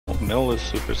middle is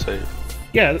super safe.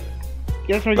 Yeah,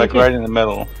 that's what Like right in the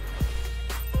middle.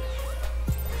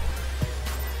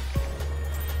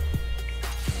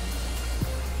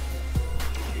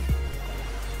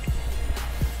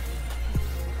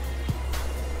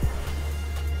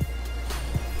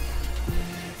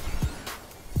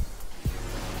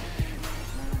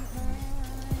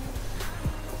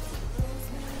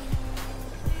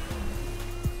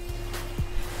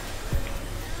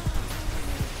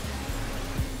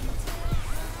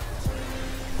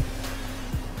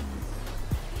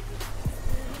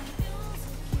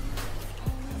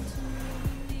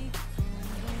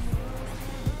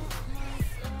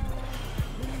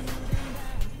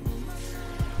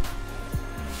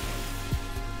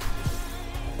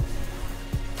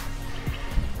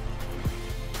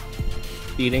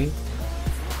 Eating.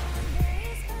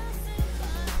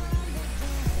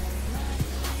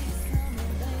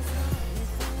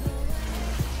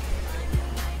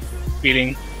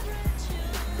 Beating.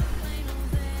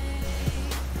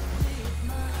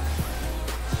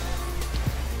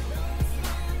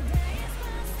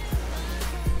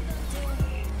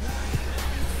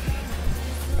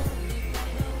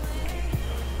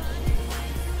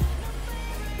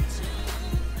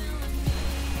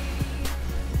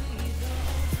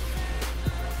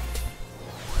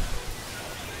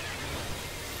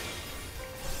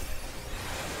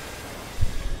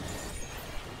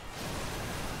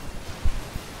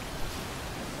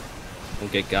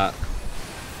 Don't get got.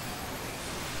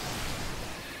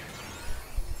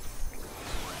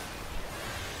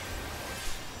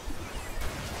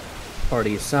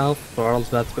 Party south. Bartle's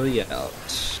about to go out.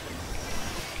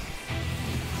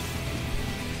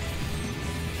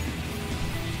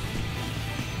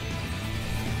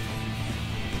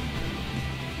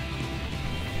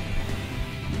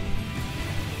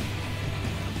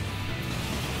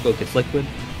 Focus liquid.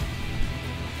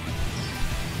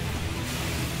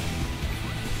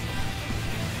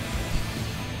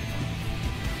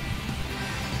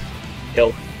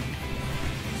 Kill.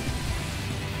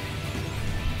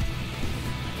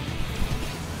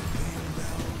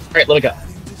 Alright, let it go.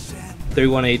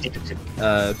 3182.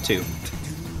 2.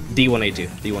 D1A2.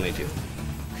 D1A2.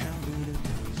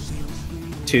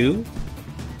 2.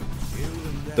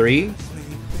 3.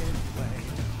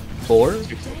 4.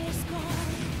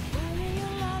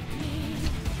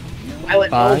 Violet.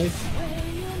 5.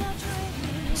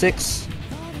 6.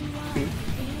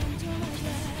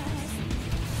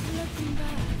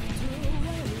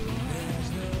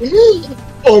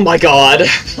 Oh my god.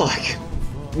 Fuck.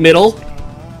 Middle.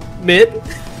 Mid.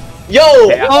 Yo!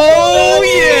 Oh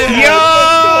yeah!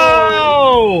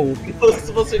 Yo! Most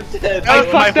of us are dead. That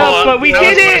was fucked up, but we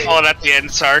did it! My fault at the end,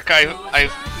 Sark. I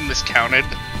miscounted.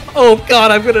 Oh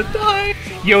god, I'm gonna die!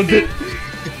 Yo,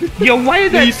 yo, why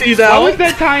is that? You see Why was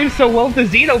that? that time so well with the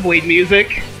Xenoblade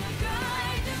music?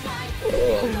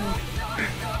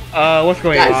 What's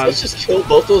going Guys, on? let's just kill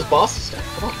both those bosses now.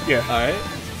 Come on. Yeah. Alright.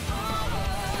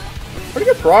 Pretty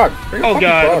good Prog. Pretty Oh fucking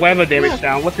god, Prog. web of damage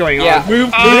down. What's going Yeah. on?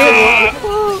 Move,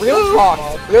 Real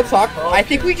talk. Real talk. I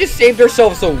think we just saved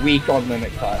ourselves a week on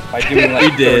Limit Cut by doing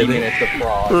like We did. 30 minutes of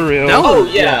Prog. For real. No. Oh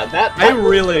yeah, that I was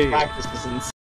really- practice